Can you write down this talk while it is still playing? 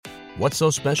What's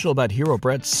so special about Hero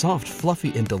Bread's soft,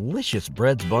 fluffy, and delicious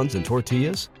breads, buns, and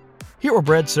tortillas? Hero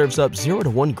Bread serves up 0 to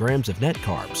 1 grams of net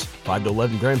carbs, 5 to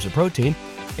 11 grams of protein,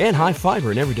 and high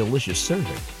fiber in every delicious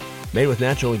serving. Made with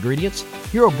natural ingredients,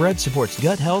 Hero Bread supports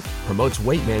gut health, promotes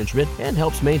weight management, and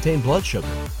helps maintain blood sugar.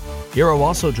 Hero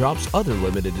also drops other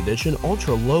limited edition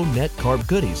ultra-low net carb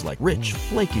goodies like rich,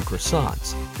 flaky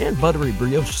croissants and buttery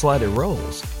brioche slider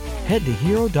rolls. Head to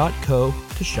hero.co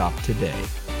to shop today.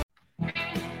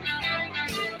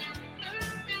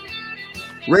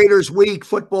 Raiders Week,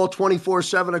 football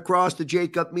 24/7 across the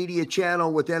Jacob Media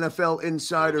channel with NFL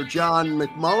insider John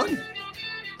McMullen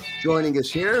joining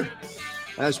us here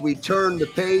as we turn the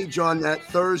page on that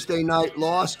Thursday night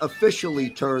loss, officially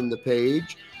turn the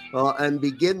page and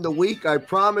begin the week. I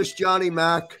promised Johnny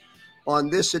Mac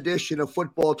on this edition of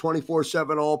football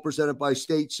 24/7, all presented by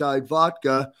Stateside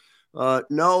Vodka,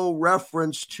 no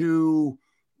reference to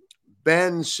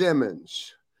Ben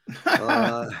Simmons.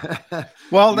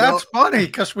 Well, that's funny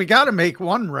because we got to make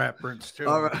one reference to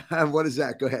all right. What is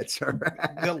that? Go ahead, sir.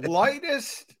 The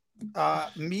lightest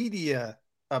media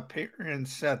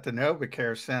appearance at the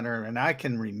NovaCare Center, and I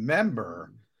can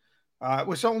remember it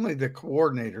was only the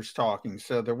coordinators talking,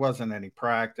 so there wasn't any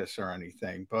practice or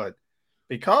anything. But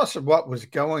because of what was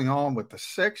going on with the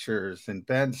Sixers and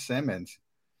Ben Simmons,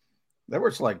 there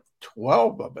was like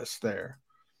 12 of us there.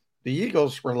 The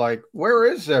Eagles were like, "Where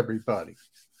is everybody?"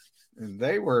 And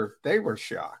they were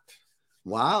shocked.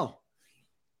 Wow.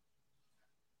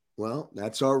 Well,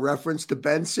 that's our reference to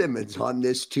Ben Simmons on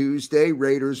this Tuesday,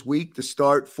 Raiders Week, the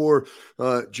start for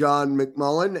John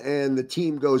McMullen, and the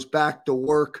team goes back to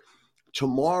work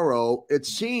tomorrow. It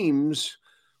seems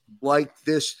like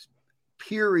this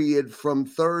period from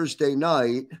Thursday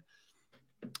night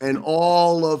and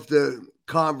all of the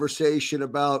conversation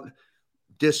about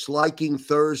disliking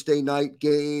Thursday night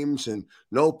games and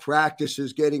no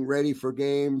practices getting ready for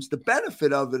games. The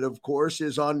benefit of it, of course,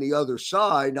 is on the other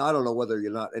side. Now, I don't know whether or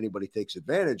not anybody takes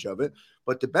advantage of it,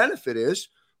 but the benefit is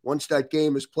once that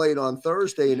game is played on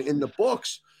Thursday and in the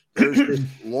books, there's this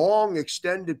long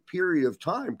extended period of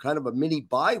time, kind of a mini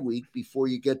bye week before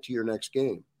you get to your next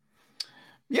game.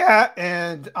 Yeah,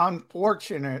 and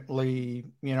unfortunately,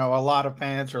 a lot of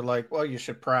fans are like, well, you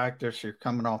should practice. You're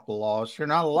coming off the loss. You're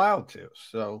not allowed to.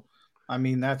 So,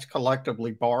 that's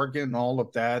collectively bargained. All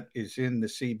of that is in the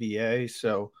CBA.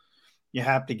 So you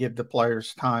have to give the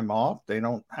players time off. They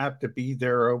don't have to be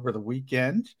there over the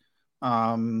weekend.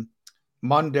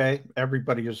 Monday,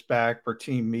 everybody is back for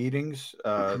team meetings.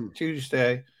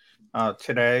 Tuesday,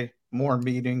 today, more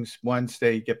meetings.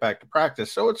 Wednesday, you get back to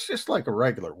practice. So it's just like a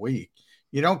regular week.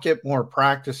 You don't get more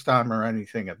practice time or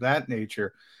anything of that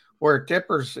nature. Where it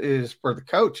differs is for the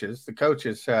coaches. The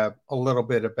coaches have a little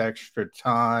bit of extra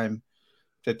time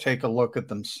to take a look at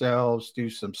themselves, do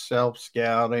some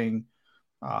self-scouting,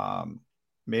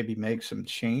 maybe make some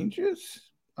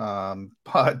changes.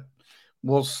 But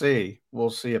we'll see.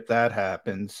 We'll see if that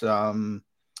happens.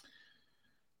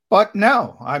 But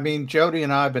no, Jody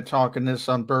and I have been talking this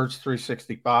on Birds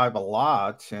 365 a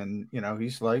lot. And,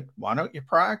 he's like, why don't you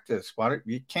practice?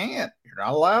 You can't. You're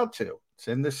not allowed to. It's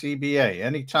in the CBA.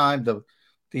 Anytime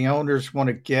the owners want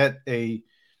to get a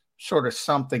sort of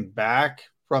something back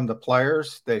from the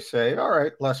players, they say, all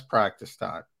right, less practice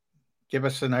time. Give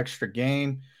us an extra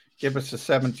game. Give us a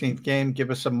 17th game. Give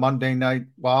us a Monday night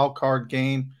wild card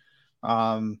game.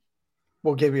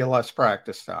 We'll give you less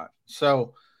practice time.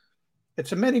 So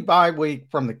it's a mini bye week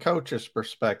from the coach's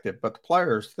perspective, but the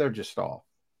players, they're just off.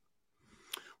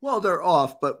 Well, they're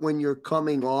off, but when you're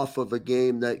coming off of a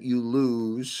game that you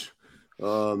lose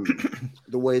the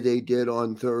way they did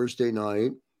on Thursday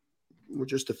night, or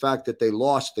just the fact that they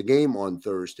lost the game on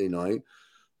Thursday night,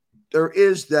 there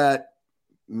is that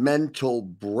mental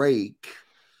break.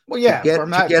 Well, yeah,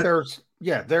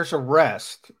 there's a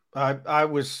rest. I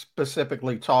was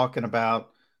specifically talking about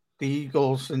the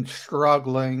Eagles and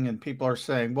struggling, and people are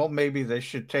saying, well, maybe they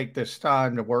should take this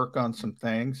time to work on some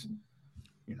things.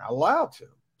 You're not allowed to.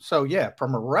 So, yeah,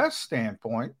 from a rest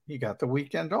standpoint, you got the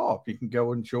weekend off. You can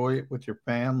go enjoy it with your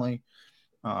family.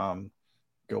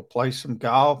 Go play some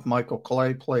golf. Michael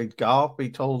Clay played golf.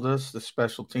 He told us, the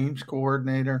special teams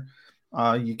coordinator.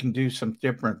 You can do some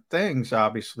different things,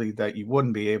 obviously, that you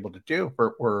wouldn't be able to do if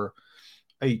it were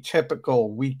a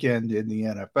typical weekend in the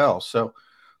NFL. So,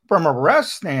 from a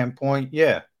rest standpoint,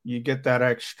 yeah, you get that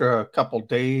extra couple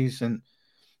days. And,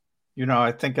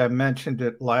 I think I mentioned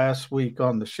it last week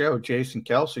on the show. Jason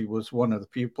Kelsey was one of the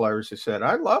few players who said,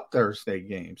 I love Thursday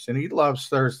games. And he loves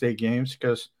Thursday games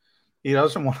because he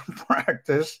doesn't want to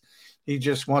practice. He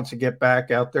just wants to get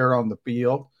back out there on the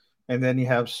field. And then you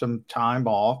have some time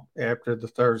off after the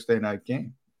Thursday night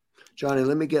game. Johnny,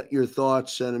 let me get your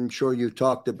thoughts, and I'm sure you've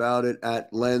talked about it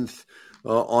at length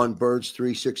on Birds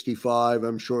 365.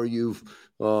 I'm sure you've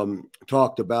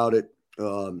talked about it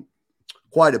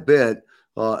quite a bit,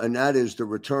 and that is the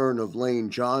return of Lane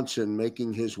Johnson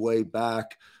making his way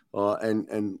back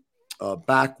and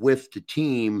back with the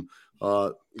team.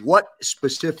 What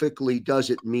specifically does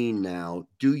it mean now?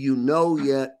 Do you know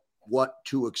yet what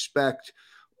to expect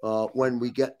when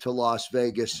we get to Las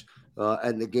Vegas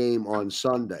and the game on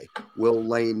Sunday? Will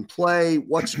Lane play?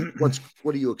 What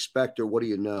do you expect, or what do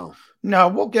you know? No,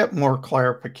 we'll get more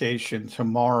clarification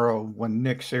tomorrow when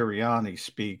Nick Sirianni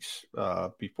speaks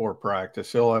before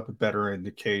practice. He'll have a better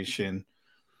indication.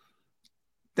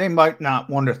 They might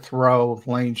not want to throw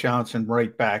Lane Johnson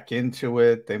right back into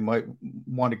it. They might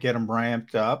want to get him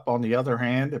ramped up. On the other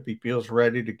hand, if he feels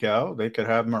ready to go, they could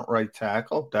have him at right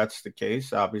tackle. If that's the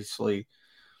case, obviously,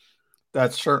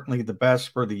 that's certainly the best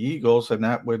for the Eagles, and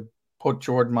that would put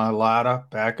Jordan Mailata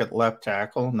back at left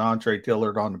tackle and Andre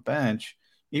Dillard on the bench,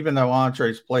 even though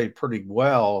Andre's played pretty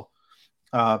well,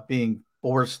 being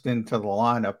forced into the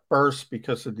lineup first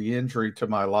because of the injury to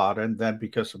Mailata and then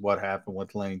because of what happened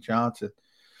with Lane Johnson.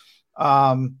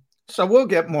 So we'll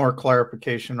get more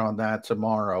clarification on that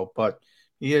tomorrow, but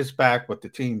he is back with the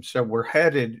team. So we're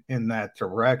headed in that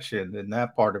direction, and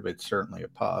that part of it's certainly a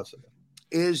positive.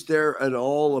 Is there at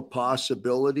all a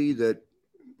possibility that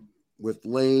with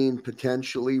Lane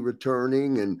potentially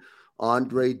returning and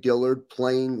Andre Dillard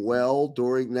playing well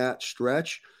during that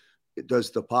stretch,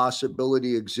 does the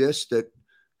possibility exist that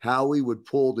Howie would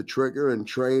pull the trigger and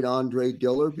trade Andre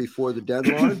Dillard before the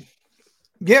deadline?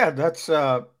 Yeah, that's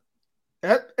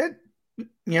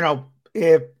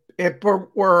if it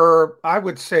were, I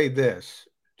would say this,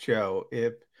 Joe,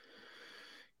 if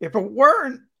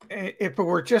it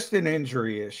were just an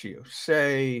injury issue,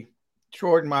 say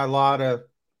Jordan Mailata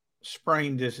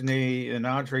sprained his knee and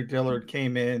Andre Dillard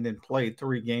came in and played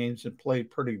 3 games and played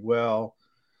pretty well,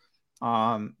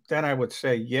 then I would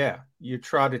say, yeah, you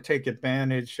try to take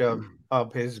advantage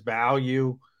of his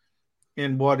value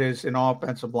in what is an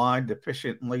offensive line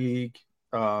deficient league,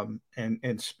 and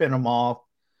spin him off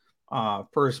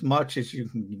for as much as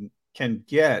you can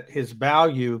get. His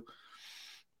value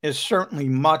is certainly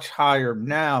much higher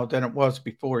now than it was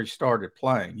before he started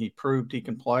playing. He proved he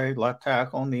can play left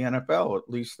tackle in the NFL, at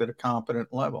least at a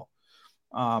competent level.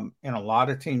 And a lot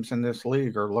of teams in this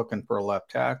league are looking for a left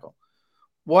tackle.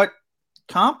 What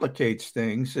complicates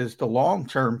things is the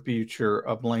long-term future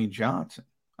of Lane Johnson.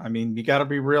 I mean, you got to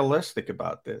be realistic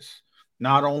about this,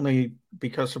 not only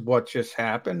because of what just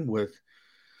happened with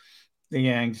the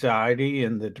anxiety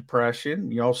and the depression.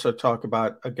 You also talk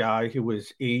about a guy who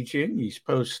is aging. He's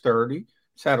post-30.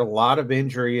 He's had a lot of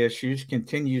injury issues,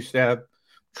 continues to have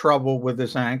trouble with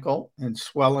his ankle and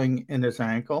swelling in his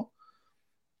ankle.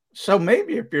 So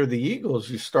maybe if you're the Eagles,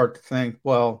 you start to think,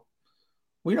 well,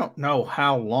 we don't know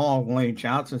how long Lane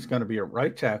Johnson's going to be at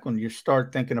right tackle, and you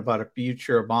start thinking about a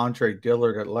future of Andre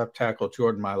Dillard at left tackle,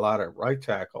 Jordan Mailata at right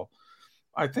tackle.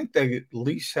 I think they at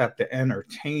least have to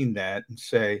entertain that and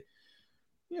say,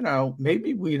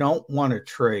 maybe we don't want to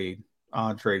trade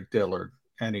Andre Dillard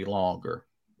any longer.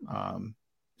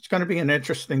 It's going to be an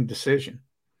interesting decision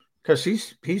because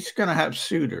he's going to have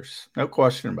suitors. No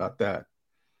question about that.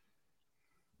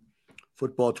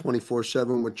 Football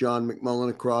 24/7 with John McMullen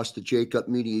across the Jacob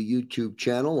Media YouTube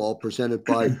channel, all presented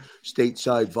by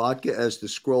Stateside Vodka, as the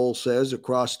scroll says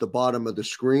across the bottom of the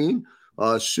screen.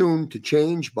 Soon to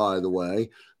change, by the way.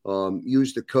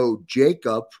 Use the code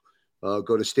JACOB.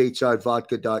 Go to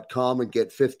statesidevodka.com and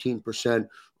get 15%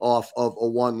 off of a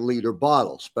 1-liter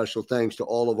bottle. Special thanks to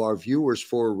all of our viewers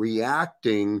for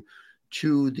reacting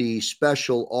to the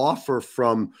special offer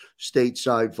from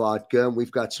Stateside Vodka. And we've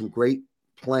got some great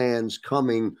plans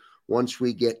coming once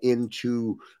we get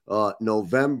into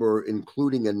November,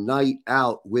 including a night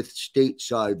out with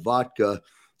Stateside Vodka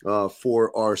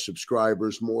for our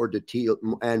subscribers, more detail,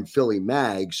 and Philly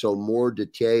Mag. So more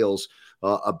details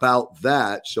about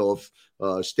that. So if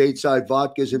Stateside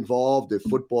Vodka is involved, if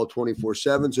Football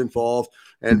 24/7 is involved,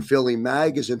 and Philly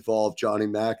Mag is involved, Johnny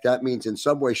Mac, that means in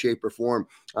some way, shape, or form,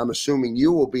 I'm assuming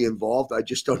you will be involved. I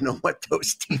just don't know what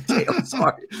those details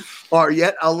are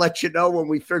yet. I'll let you know when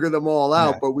we figure them all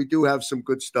out. Yeah. But we do have some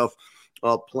good stuff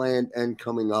planned and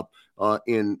coming up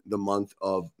in the month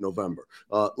of November.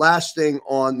 Last thing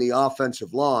on the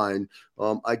offensive line,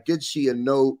 I did see a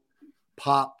note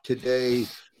pop today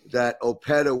that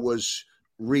Opeta was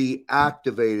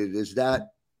reactivated. Is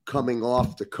that coming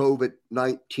off the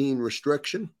COVID-19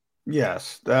 restriction?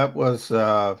 Yes, that was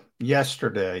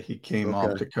yesterday. He came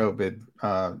off the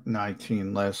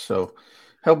COVID-19 list, so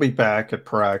he'll be back at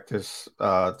practice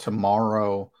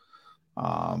tomorrow.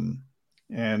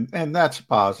 And that's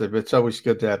positive. It's always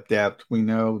good to have depth. We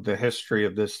know the history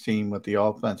of this team with the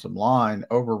offensive line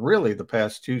over really the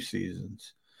past 2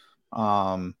 seasons.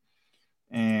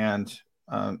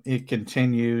 It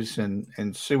continues,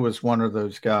 and Sue is one of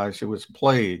those guys who has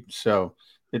played. So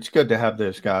it's good to have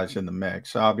those guys in the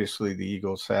mix. Obviously, the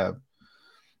Eagles have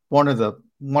one of the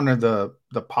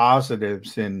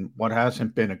positives in what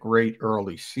hasn't been a great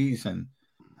early season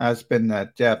has been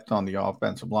that depth on the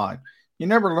offensive line. You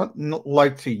never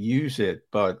like to use it,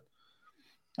 but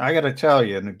I got to tell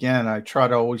you, and again, I try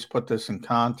to always put this in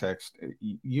context.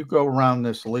 You go around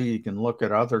this league and look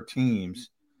at other teams,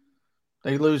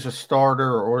 they lose a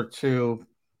starter or two,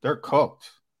 they're cooked.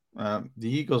 The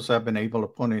Eagles have been able to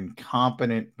put in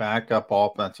competent backup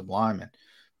offensive linemen.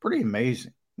 Pretty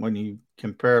amazing when you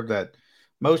compare that.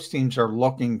 Most teams are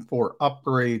looking for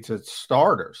upgrades at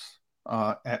starters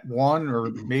at one or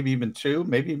maybe even two,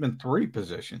 maybe even three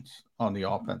positions on the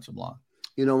offensive line.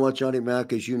 You know what, Johnny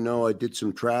Mac, as you know, I did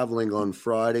some traveling on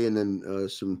Friday and then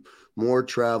some more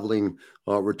traveling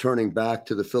returning back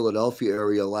to the Philadelphia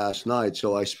area last night.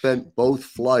 So I spent both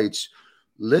flights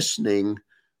listening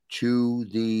to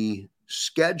the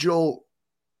schedule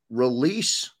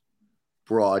release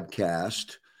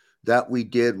broadcast that we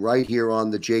did right here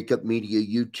on the Jacob Media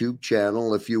YouTube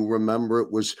channel. If you remember,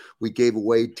 we gave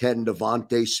away 10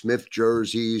 Devontae Smith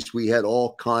jerseys. We had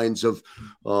all kinds of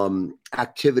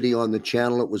activity on the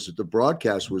channel. The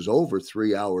broadcast was over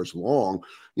 3 hours long.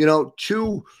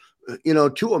 To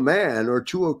a man or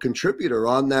to a contributor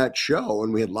on that show,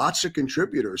 and we had lots of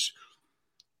contributors.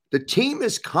 The team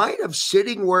is kind of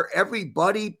sitting where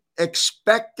everybody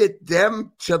expected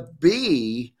them to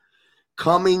be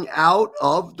coming out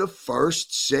of the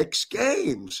first 6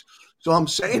 games. So I'm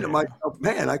saying to myself,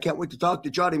 man, I can't wait to talk to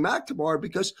Johnny Mac tomorrow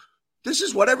because this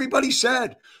is what everybody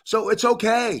said. So it's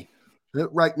okay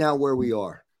right now where we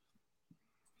are.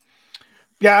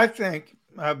 Yeah, I think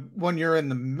when you're in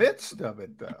the midst of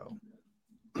it, though,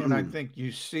 and I think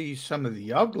you see some of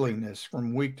the ugliness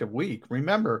from week to week.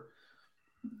 Remember,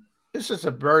 this is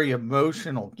a very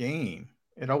emotional game.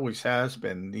 It always has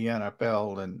been, the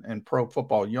NFL and pro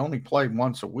football. You only play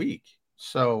once a week.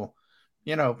 So,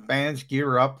 fans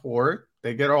gear up for it.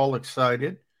 They get all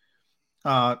excited.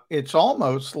 It's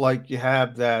almost like you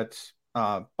have that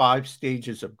 5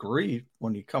 stages of grief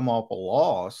when you come off a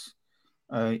loss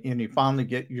and you finally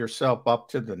get yourself up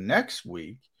to the next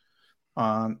week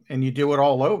and you do it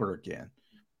all over again.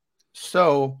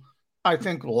 So I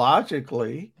think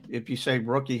logically, if you say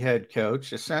rookie head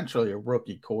coach, essentially a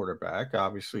rookie quarterback,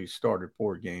 obviously he started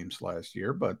 4 games last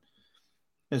year, but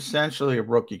essentially a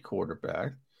rookie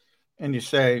quarterback. And you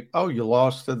say, oh, you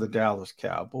lost to the Dallas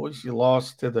Cowboys. You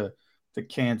lost to the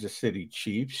Kansas City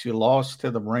Chiefs. You lost to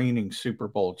the reigning Super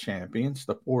Bowl champions,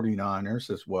 the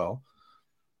 49ers as well.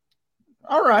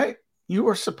 All right. You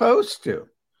were supposed to.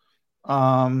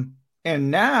 And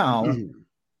now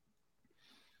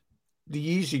the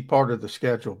easy part of the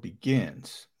schedule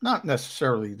begins. Not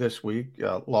necessarily this week.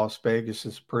 Las Vegas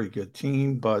is a pretty good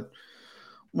team, but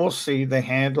we'll see. They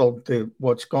handled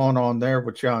what's going on there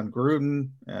with John Gruden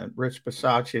and Rich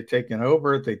Bisaccia taking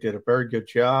over. They did a very good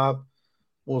job.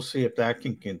 We'll see if that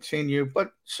can continue,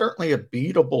 but certainly a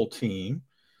beatable team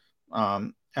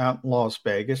out in Las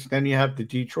Vegas. Then you have the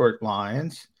Detroit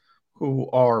Lions, who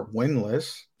are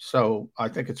winless. So I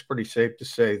think it's pretty safe to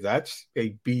say that's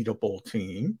a beatable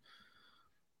team.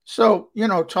 So,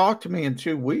 talk to me in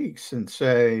 2 weeks and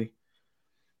say,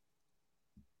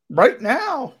 right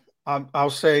now,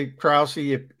 I'll say, Krause,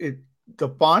 if the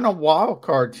final wild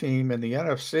card team in the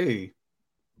NFC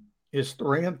is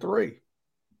 3-3.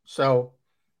 So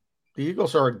the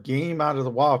Eagles are a game out of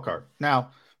the wild card.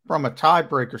 Now, from a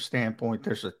tiebreaker standpoint,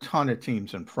 there's a ton of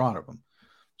teams in front of them.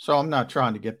 So I'm not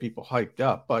trying to get people hyped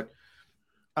up, but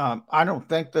I don't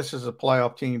think this is a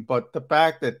playoff team. But the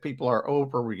fact that people are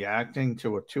overreacting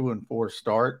to a 2-4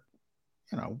 start,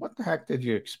 what the heck did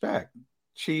you expect?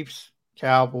 Chiefs,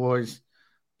 Cowboys,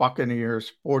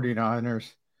 Buccaneers,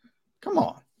 49ers. Come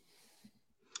on.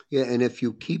 Yeah, and if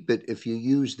you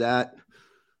use that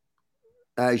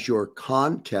as your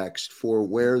context for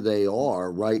where they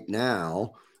are right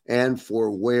now and for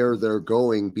where they're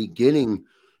going, beginning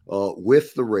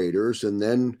with the Raiders and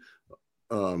then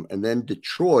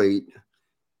Detroit,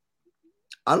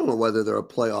 I don't know whether they're a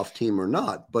playoff team or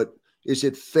not, but is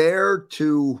it fair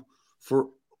for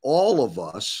all of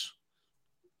us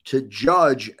to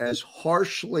judge as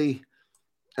harshly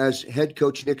as head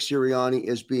coach Nick Sirianni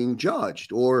is being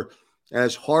judged, or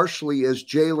as harshly as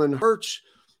Jalen Hurts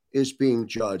is being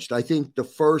judged? I think the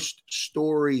first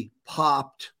story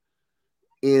popped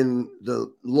in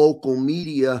the local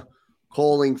media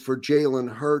calling for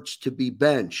Jalen Hurts to be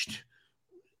benched.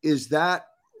 Is that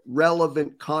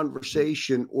relevant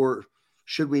conversation, or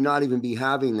should we not even be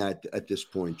having that at this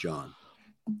point, John?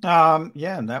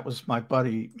 Yeah, and that was my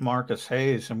buddy Marcus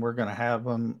Hayes, and we're going to have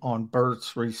him on Birds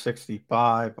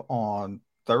 365 on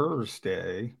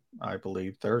Thursday, I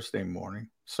believe, Thursday morning.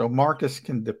 So Marcus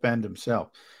can defend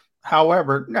himself.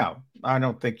 However, no, I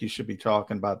don't think you should be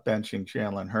talking about benching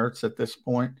Jalen Hurts at this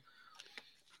point.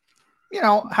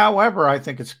 However, I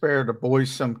think it's fair to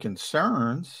voice some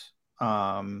concerns.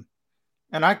 And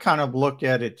I kind of look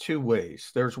at it two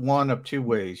ways. There's one of two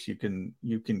ways you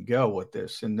can go with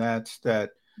this, and that's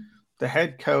that the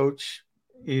head coach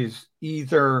is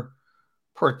either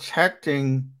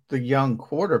protecting the young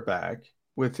quarterback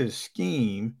with his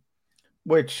scheme,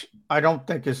 which I don't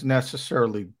think is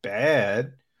necessarily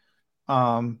bad.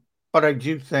 But I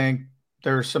do think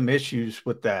there are some issues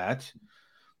with that.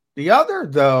 The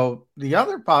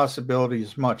other possibility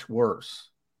is much worse.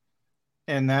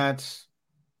 And that's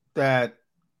that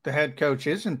the head coach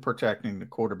isn't protecting the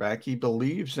quarterback. He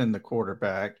believes in the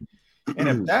quarterback. And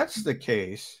if that's the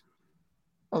case,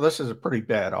 well, this is a pretty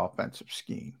bad offensive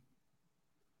scheme.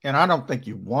 And I don't think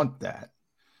you want that.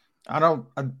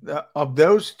 Of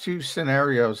those two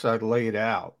scenarios I laid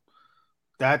out,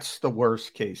 that's the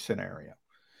worst case scenario.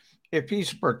 If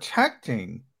he's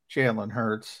protecting Jalen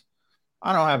Hurts,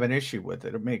 I don't have an issue with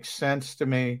it. It makes sense to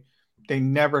me. They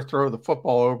never throw the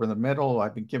football over the middle.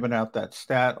 I've been giving out that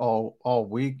stat all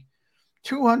week.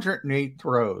 208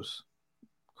 throws,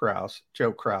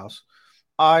 Joe Krause.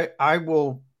 I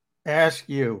will ask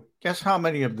you, guess how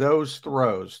many of those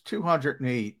throws,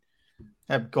 208,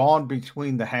 have gone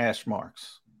between the hash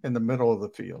marks in the middle of the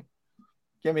field?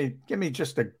 Give me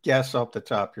just a guess off the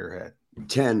top of your head.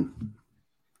 10.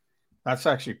 That's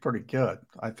actually pretty good.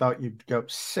 I thought you'd go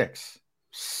 6.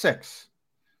 6.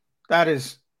 That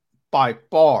is by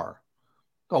far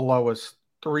the lowest,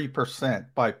 3%,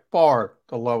 by far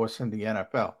the lowest in the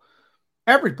NFL.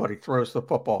 Everybody throws the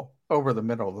football over the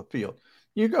middle of the field.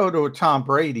 You go to a Tom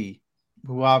Brady,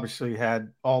 who obviously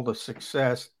had all the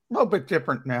success, a little bit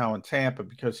different now in Tampa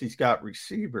because he's got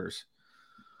receivers.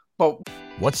 But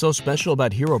what's so special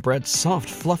about Hero Bread's soft,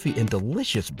 fluffy, and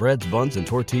delicious breads, buns, and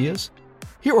tortillas?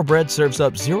 Hero Bread serves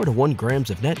up 0 to 1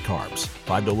 grams of net carbs,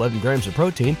 5 to 11 grams of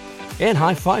protein, and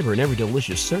high fiber in every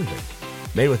delicious serving.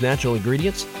 Made with natural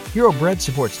ingredients, Hero Bread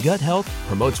supports gut health,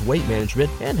 promotes weight management,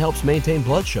 and helps maintain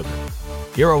blood sugar.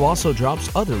 Hero also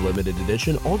drops other limited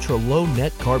edition ultra-low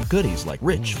net carb goodies like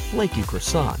rich, flaky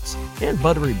croissants and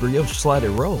buttery brioche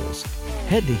slider rolls.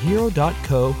 Head to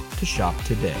hero.co to shop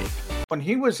today. When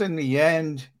he was in the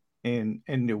end in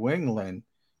New England,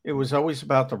 it was always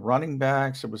about the running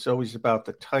backs. It was always about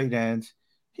the tight ends.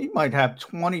 He might have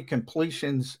 20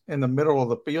 completions in the middle of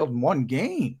the field in one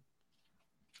game.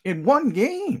 In one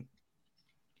game.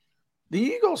 The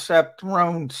Eagles have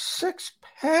thrown 6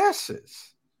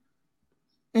 passes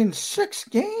in 6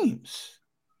 games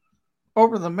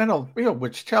over the middle of the field,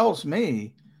 which tells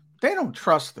me they don't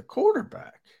trust the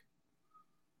quarterback.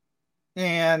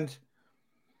 And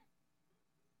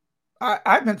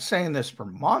I've been saying this for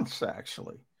months,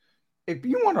 actually. If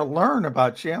you want to learn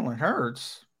about Jalen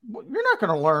Hurts, you're not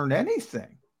going to learn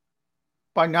anything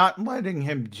by not letting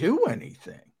him do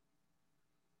anything.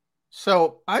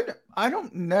 So I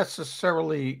don't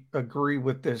necessarily agree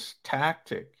with this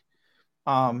tactic.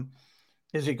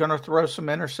 Is he going to throw some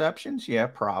interceptions? Yeah,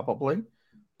 probably.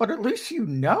 But at least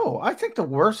I think the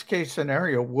worst case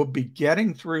scenario would be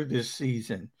getting through this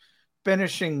season,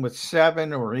 finishing with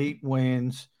 7 or 8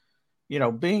 wins,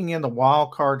 being in the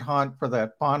wild card hunt for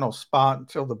that final spot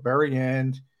until the very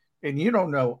end. And you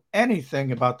don't know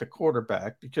anything about the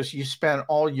quarterback because you spent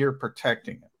all year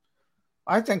protecting him.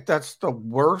 I think that's the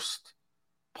worst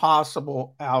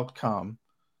possible outcome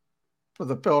for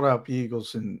the Philadelphia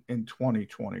Eagles in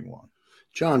 2021.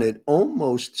 John, it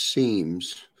almost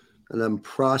seems, and I'm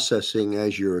processing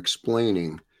as you're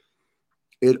explaining,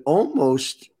 it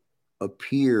almost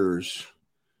appears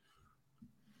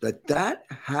that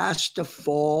has to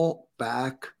fall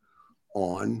back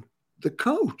on the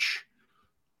coach.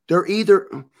 They're either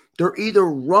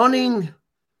running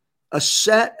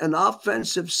an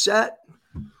offensive set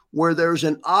where there's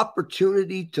an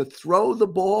opportunity to throw the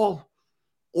ball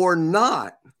or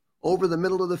not over the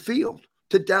middle of the field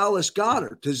to Dallas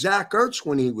Goedert, to Zach Ertz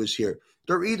when he was here.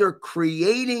 They're either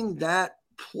creating that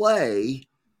play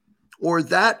or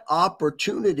that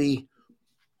opportunity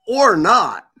or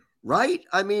not, right?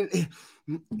 I mean,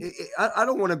 I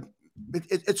don't want to –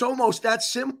 it's almost that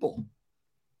simple.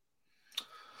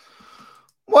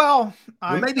 Well,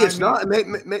 maybe it's not.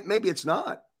 Maybe it's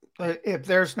not. if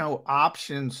there's no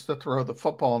options to throw the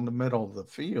football in the middle of the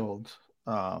field,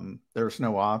 there's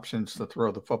no options to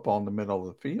throw the football in the middle of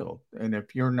the field. And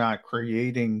if you're not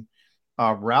creating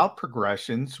route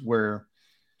progressions where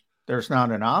there's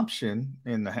not an option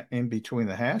in between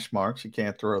the hash marks, you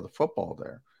can't throw the football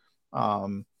there.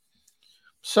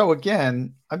 So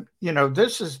again,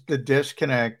 this is the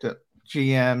disconnect that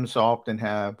GMs often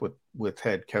have with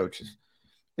head coaches.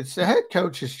 It's the head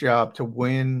coach's job to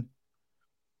win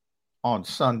on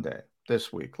Sunday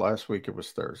this week. Last week it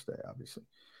was Thursday, obviously.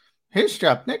 His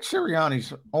job, Nick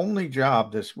Sirianni's only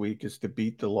job this week is to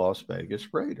beat the Las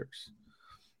Vegas Raiders.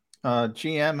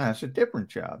 GM has a different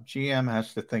job. GM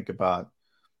has to think about,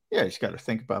 he's got to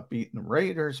think about beating the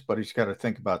Raiders, but he's got to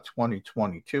think about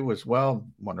 2022 as well.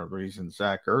 One of the reasons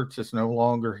Zach Ertz is no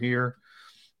longer here.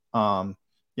 You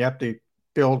have to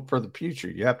build for the future.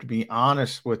 You have to be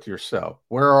honest with yourself.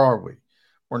 Where are we?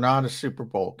 We're not a Super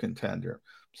Bowl contender.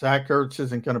 Zach Ertz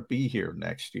isn't going to be here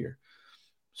next year.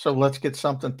 So let's get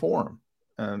something for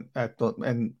him.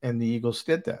 And the Eagles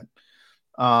did that,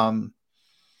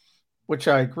 which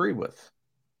I agree with.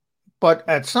 But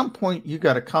at some point, you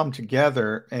got to come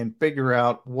together and figure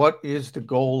out what is the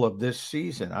goal of this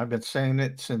season. I've been saying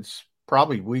it since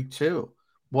probably week 2.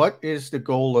 What is the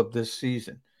goal of this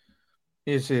season?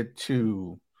 Is it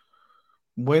to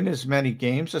win as many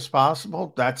games as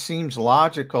possible? That seems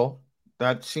logical.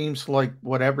 That seems like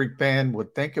what every fan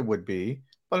would think it would be,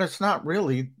 but it's not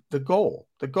really the goal.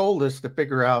 The goal is to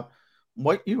figure out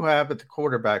what you have at the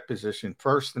quarterback position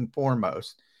first and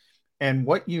foremost, and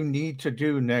what you need to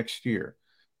do next year.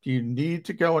 Do you need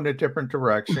to go in a different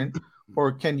direction,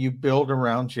 or can you build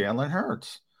around Jalen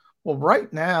Hurts? Well,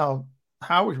 right now,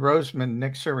 Howie Roseman and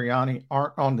Nick Sirianni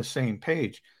aren't on the same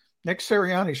page. Nick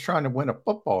Sirianni's trying to win a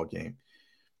football game.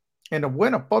 And to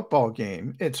win a football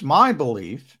game, it's my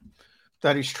belief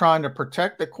that he's trying to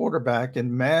protect the quarterback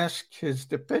and mask his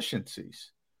deficiencies.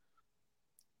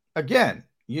 Again,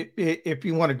 if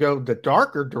you want to go the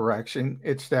darker direction,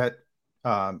 it's that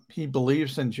he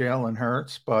believes in Jalen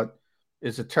Hurts, but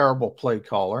is a terrible play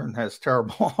caller and has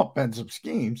terrible offensive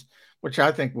schemes, which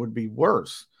I think would be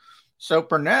worse. So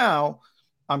for now,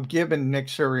 I'm giving Nick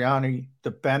Sirianni the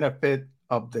benefit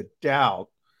of the doubt,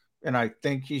 and I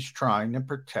think he's trying to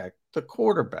protect the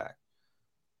quarterback.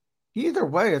 Either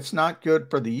way, it's not good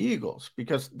for the Eagles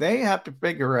because they have to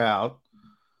figure out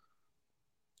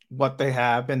what they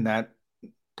have in that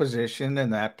position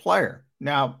and that player.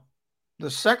 Now,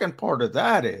 the second part of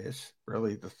that is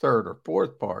really the third or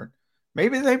fourth part.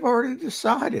 Maybe they've already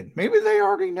decided. Maybe they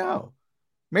already know.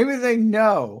 Maybe they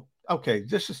know, okay,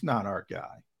 this is not our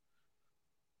guy.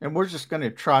 And we're just going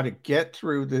to try to get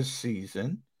through this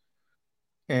season,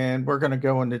 and we're going to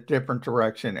go in a different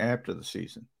direction after the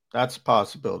season. That's a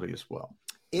possibility as well.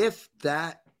 If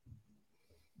that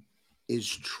is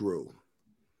true,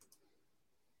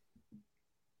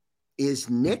 is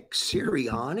Nick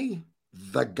Sirianni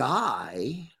the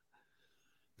guy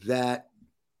that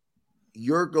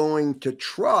you're going to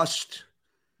trust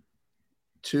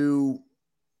to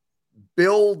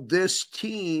build this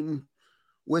team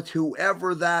with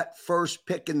whoever that first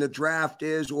pick in the draft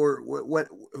is, or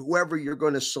whoever you're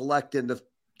going to select in the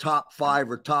top 5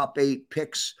 or top 8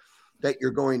 picks that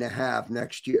you're going to have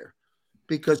next year?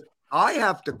 Because I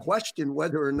have to question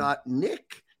whether or not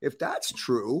Nick, if that's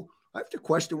true, I have to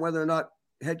question whether or not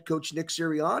head coach Nick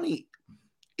Sirianni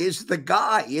is the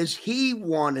guy. Is he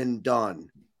one and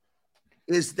done?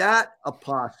 Is that a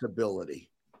possibility?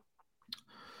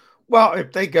 Well,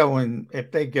 if they go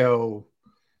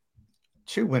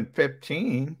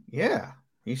 2-15, yeah,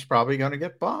 he's probably going to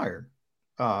get fired.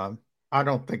 I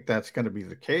don't think that's going to be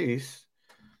the case.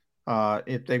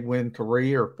 If they win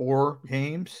 3 or 4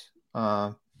 games,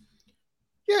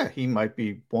 he might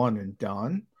be one and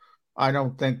done. I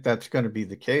don't think that's going to be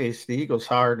the case. The Eagles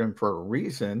hired him for a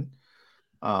reason.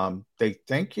 They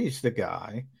think he's the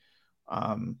guy.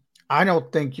 I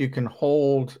don't think you can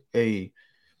hold a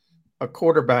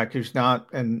quarterback who's not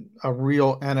a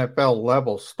real NFL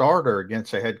level starter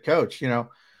against a head coach.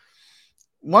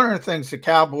 One of the things, the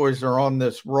Cowboys are on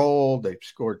this roll. They've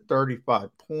scored 35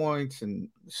 points in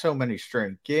so many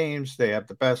straight games. They have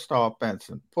the best offense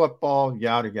in football,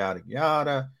 yada, yada,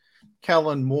 yada.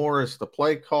 Kellen Moore is the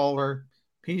play caller.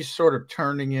 He's sort of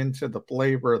turning into the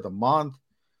flavor of the month.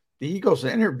 The Eagles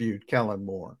interviewed Kellen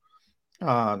Moore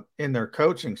in their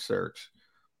coaching search,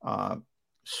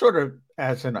 sort of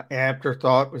as an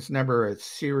afterthought, was never a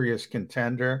serious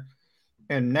contender.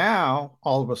 And now,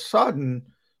 all of a sudden,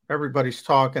 everybody's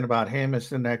talking about him as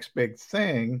the next big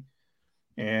thing.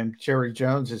 And Jerry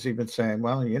Jones is even saying,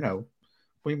 well,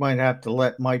 we might have to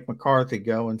let Mike McCarthy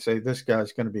go and say this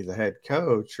guy's going to be the head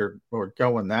coach or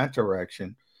go in that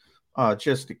direction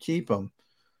just to keep him.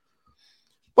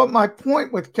 But my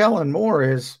point with Kellen Moore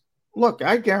is, look,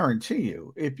 I guarantee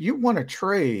you, if you want to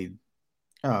trade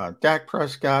Dak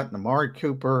Prescott and Amari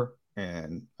Cooper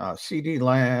and CeeDee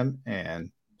Lamb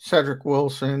and Cedric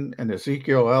Wilson and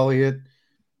Ezekiel Elliott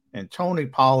and Tony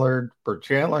Pollard for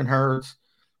Jalen Hurts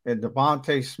and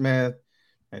Devontae Smith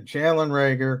and Jalen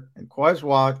Reagor and Quez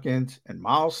Watkins and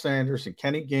Miles Sanders and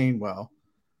Kenny Gainwell,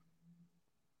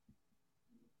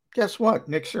 guess what?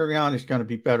 Nick Sirianni is going to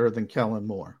be better than Kellen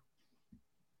Moore.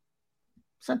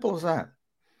 Simple as that.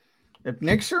 If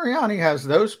Nick Sirianni has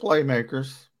those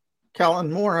playmakers,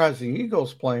 Kellen Moore has the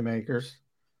Eagles playmakers,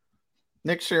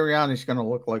 Nick Sirianni is going to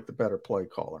look like the better play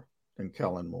caller than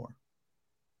Kellen Moore.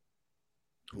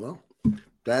 Well,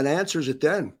 that answers it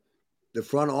then. The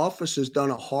front office has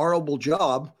done a horrible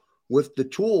job with the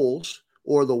tools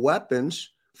or the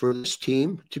weapons for this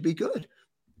team to be good.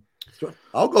 So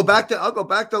I'll go back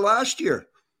to last year.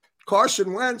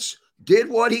 Carson Wentz did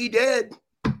what he did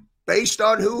based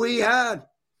on who he had,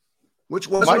 which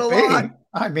wasn't a lot.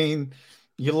 I mean,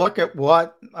 you look at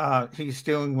what he's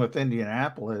doing with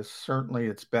Indianapolis, certainly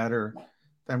it's better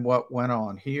than what went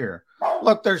on here.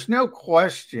 Look, there's no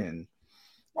question.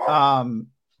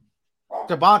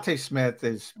 Devontae Smith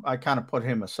I kind of put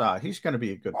him aside. He's going to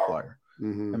be a good player.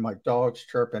 Mm-hmm. And my dog's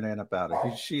chirping in about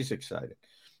it. She's excited.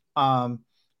 Jalen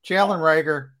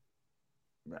Reagor,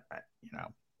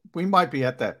 we might be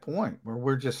at that point where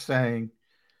we're just saying,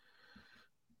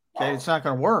 okay, it's not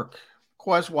going to work.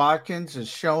 Quez Watkins has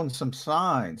shown some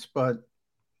signs, but,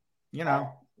 he's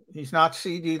not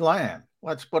CeeDee Lamb.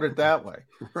 Let's put it that way.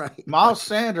 Right. Miles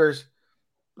Sanders,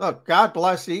 look, God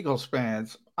bless Eagles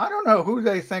fans. I don't know who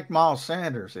they think Miles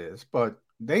Sanders is, but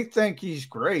they think he's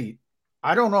great.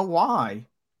 I don't know why.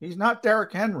 He's not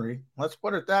Derrick Henry. Let's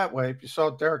put it that way. If you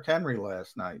saw Derrick Henry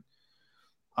last night.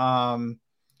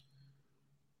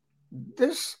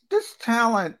 This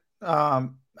talent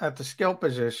at the skill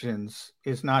positions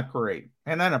is not great.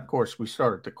 And then, of course, we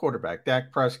start at the quarterback.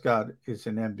 Dak Prescott is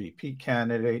an MVP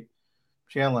candidate.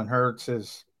 Jalen Hurts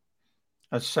is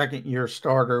a second-year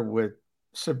starter with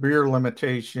severe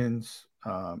limitations.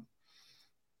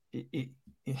 It's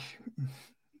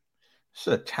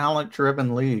a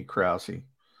talent-driven league, Krause.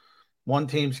 One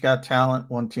team's got talent,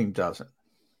 one team doesn't.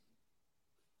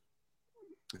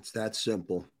 It's that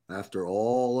simple. After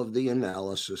all of the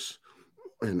analysis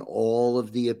and all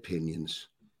of the opinions,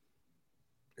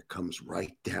 it comes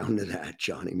right down to that,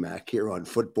 Johnny Mac, here on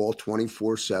Football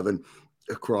 24/7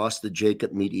 across the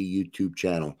Jacob Media YouTube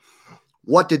channel.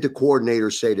 What did the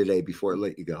coordinator say today before I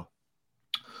let you go?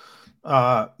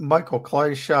 Michael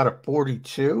Clay shot a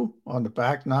 42 on the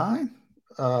back nine.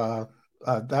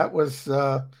 That was,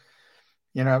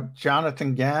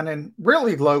 Jonathan Gannon,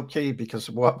 really low key because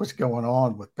of what was going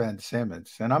on with Ben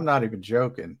Simmons. And I'm not even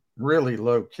joking, really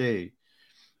low key.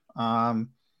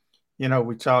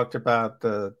 We talked about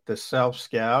the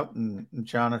self-scout, and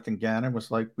Jonathan Gannon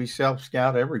was like, we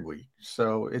self-scout every week.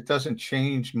 So it doesn't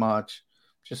change much.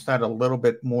 Just had a little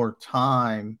bit more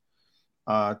time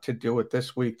to do it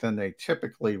this week than they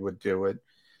typically would do it.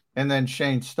 And then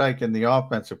Shane Steichen, the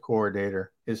offensive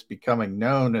coordinator, is becoming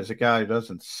known as a guy who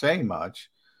doesn't say much.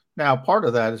 Now, part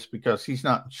of that is because he's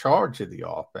not in charge of the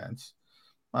offense.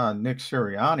 Nick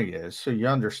Sirianni is, so you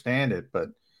understand it.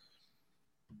 But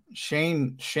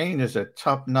Shane is a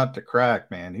tough nut to crack,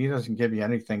 man. He doesn't give you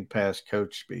anything past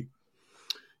coach speak.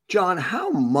 John,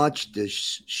 how much does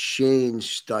Shane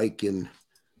Steichen,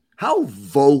 how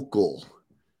vocal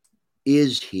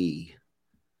is he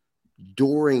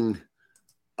during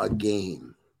a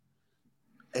game?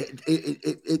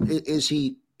 Is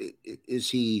he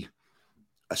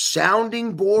a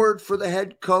sounding board for the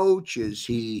head coach? Is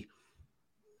he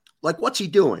what's he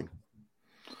doing?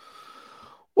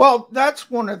 Well,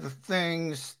 that's one of the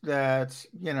things that,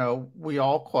 we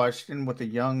all question with a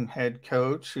young head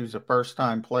coach who's a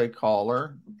first-time play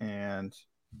caller. And,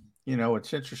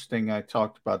 it's interesting. I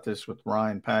talked about this with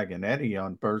Ryan Paganetti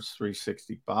on Birds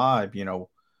 365.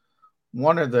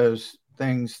 One of those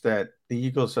things that the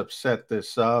Eagles have set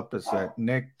this up is that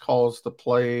Nick calls the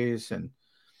plays and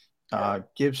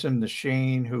gives him to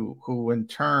Shane, who in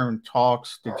turn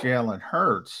talks to Jalen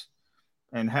Hurts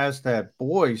and has that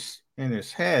voice in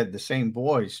his head, the same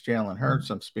voice, Jalen Hurts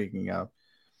I'm speaking of.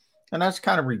 And that's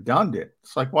kind of redundant.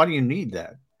 It's like, why do you need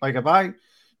that? Like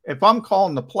if I'm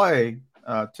calling the play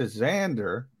to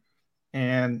Xander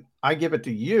and I give it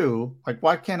to you,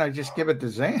 why can't I just give it to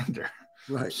Xander?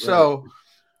 Right. So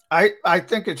I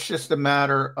think it's just a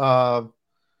matter of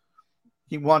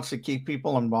he wants to keep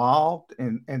people involved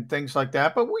and things like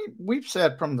that. But we've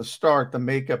said from the start, the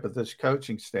makeup of this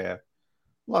coaching staff,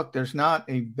 look, there's not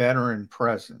a veteran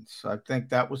presence. I think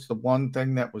that was the one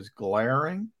thing that was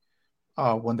glaring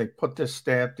when they put this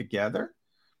staff together.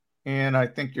 And I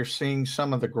think you're seeing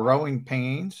some of the growing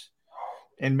pains.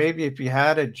 And maybe if you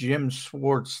had a Jim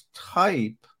Schwartz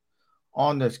type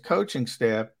on this coaching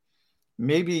staff,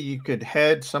 maybe you could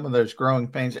head some of those growing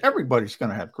pains. Everybody's going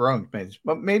to have growing pains,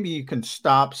 but maybe you can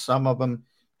stop some of them,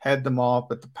 head them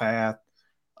off at the path.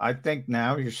 I think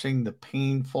now you're seeing the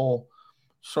painful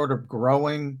sort of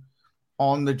growing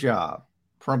on the job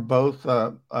from both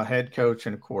a head coach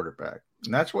and a quarterback.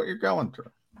 And that's what you're going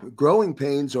through. Growing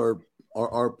pains are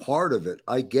part of it.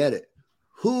 I get it.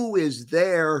 Who is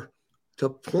there to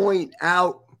point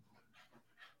out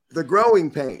the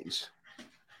growing pains?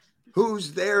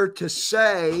 Who's there to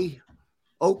say,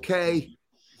 okay,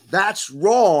 that's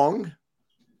wrong.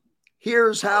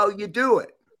 Here's how you do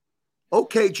it.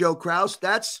 Okay, Joe Krause,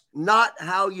 that's not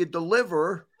how you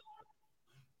deliver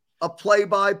a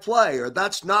play-by-play, or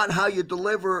that's not how you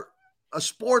deliver a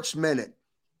sports minute.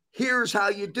 Here's how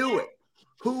you do it.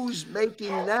 Who's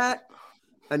making that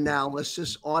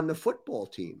analysis on the football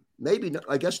team? Maybe,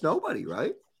 I guess nobody,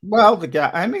 right? Well, the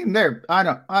guy, I mean, I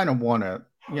don't want to,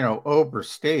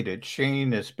 overstate it.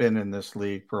 Shane has been in this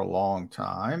league for a long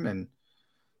time, and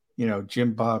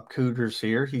Jim Bob Cooter's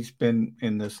here. He's been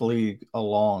in this league a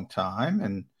long time,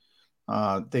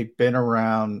 and they've been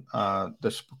around.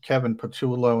 Kevin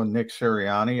Patullo and Nick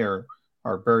Sirianni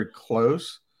are very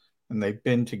close, and they've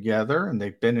been together, and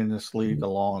they've been in this league a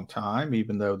long time,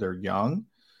 even though they're young.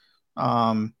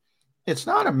 It's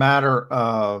not a matter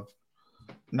of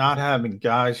not having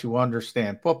guys who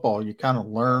understand football. You kind of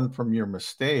learn from your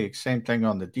mistakes. Same thing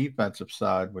on the defensive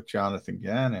side with Jonathan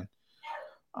Gannon.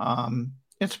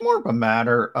 It's more of a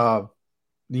matter of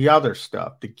the other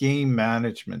stuff, the game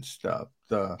management stuff,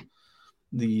 the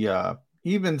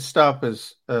even stuff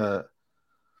is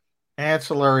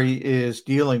ancillary is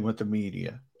dealing with the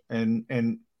media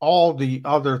and all the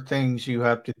other things you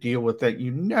have to deal with that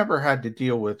you never had to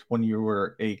deal with when you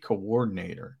were a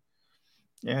coordinator.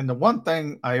 And the one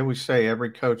thing I always say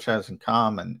every coach has in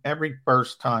common, every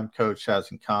first-time coach has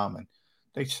in common,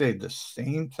 they say the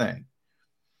same thing.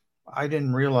 I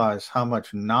didn't realize how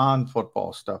much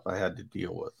non-football stuff I had to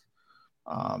deal with.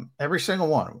 Every single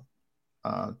one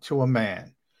of them, to a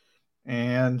man.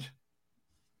 And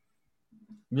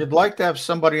you'd like to have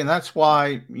somebody, and that's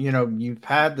why, you've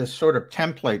had this sort of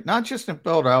template, not just in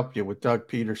Philadelphia with Doug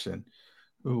Peterson,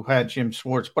 who had Jim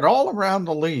Schwartz, but all around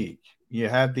the league. You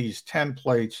had these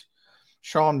templates.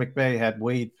 Sean McVay had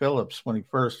Wade Phillips when he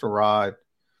first arrived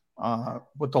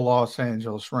with the Los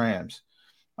Angeles Rams.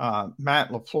 Matt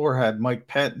LaFleur had Mike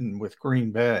Pettin with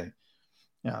Green Bay.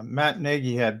 Matt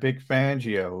Nagy had Vic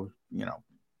Fangio,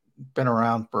 been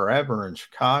around forever in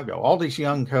Chicago. All these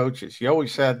young coaches, you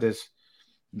always had this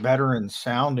veteran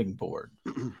sounding board.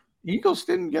 Eagles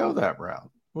didn't go that route.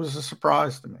 It was a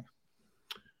surprise to me.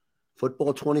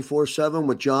 Football 24/7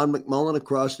 with John McMullen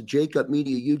across the Jacob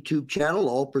Media YouTube channel,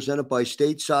 all presented by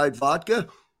Stateside Vodka.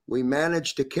 We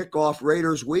managed to kick off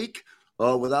Raiders Week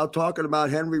without talking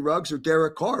about Henry Ruggs or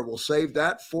Derek Carr. We'll save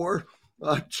that for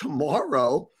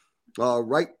tomorrow.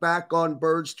 Right back on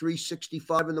Birds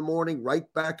 365 in the morning. Right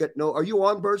back at Are you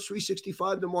on Birds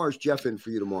 365 tomorrow? Is Jeff in for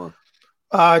you tomorrow?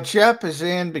 Jeff is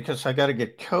in because I got to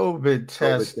get COVID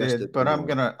tested, but I'm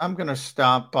gonna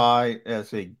stop by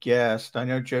as a guest. I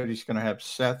know Jody's gonna have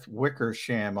Seth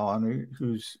Wickersham on,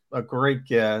 who's a great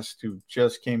guest who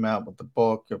just came out with the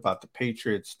book about the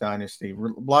Patriots dynasty. A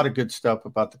lot of good stuff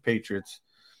about the Patriots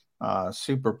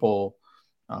Super Bowl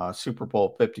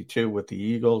 52 with the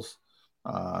Eagles.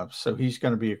 So he's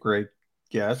going to be a great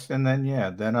guest, and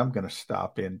then I'm going to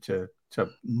stop in to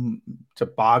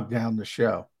bog down the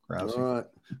show. Rousey. All right.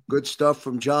 Good stuff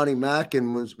from Johnny Mack.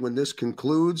 And when this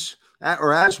concludes,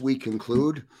 or as we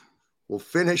conclude, we'll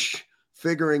finish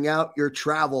figuring out your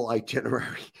travel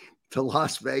itinerary to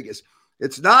Las Vegas.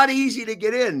 It's not easy to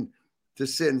get in to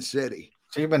Sin City.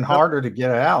 It's even harder to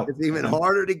get out. It's even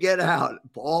harder to get out.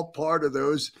 All part of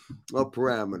those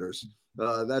parameters.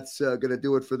 That's going to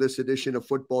do it for this edition of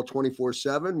Football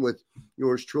 24/7 with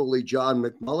yours truly, John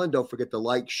McMullen. Don't forget to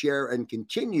like, share, and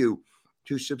continue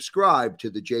to subscribe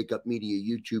to the Jacob Media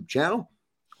YouTube channel,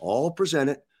 all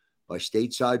presented by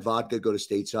Stateside Vodka. Go to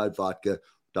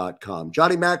statesidevodka.com.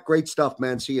 Johnny Mack, great stuff,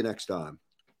 man. See you next time.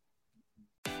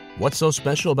 What's so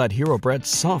special about Hero Bread's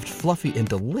soft, fluffy, and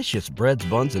delicious breads,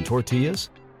 buns, and tortillas?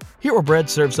 Hero Bread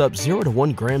serves up 0 to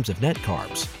 1 grams of net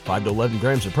carbs, 5 to 11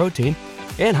 grams of protein,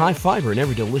 and high fiber in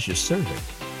every delicious serving.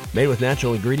 Made with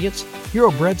natural ingredients, Hero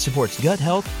Bread supports gut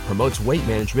health, promotes weight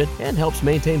management, and helps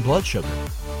maintain blood sugar.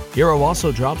 Hero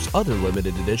also drops other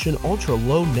limited edition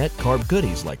ultra-low net carb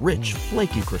goodies like rich,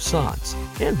 flaky croissants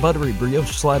and buttery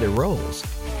brioche slider rolls.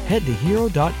 Head to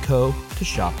hero.co to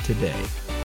shop today.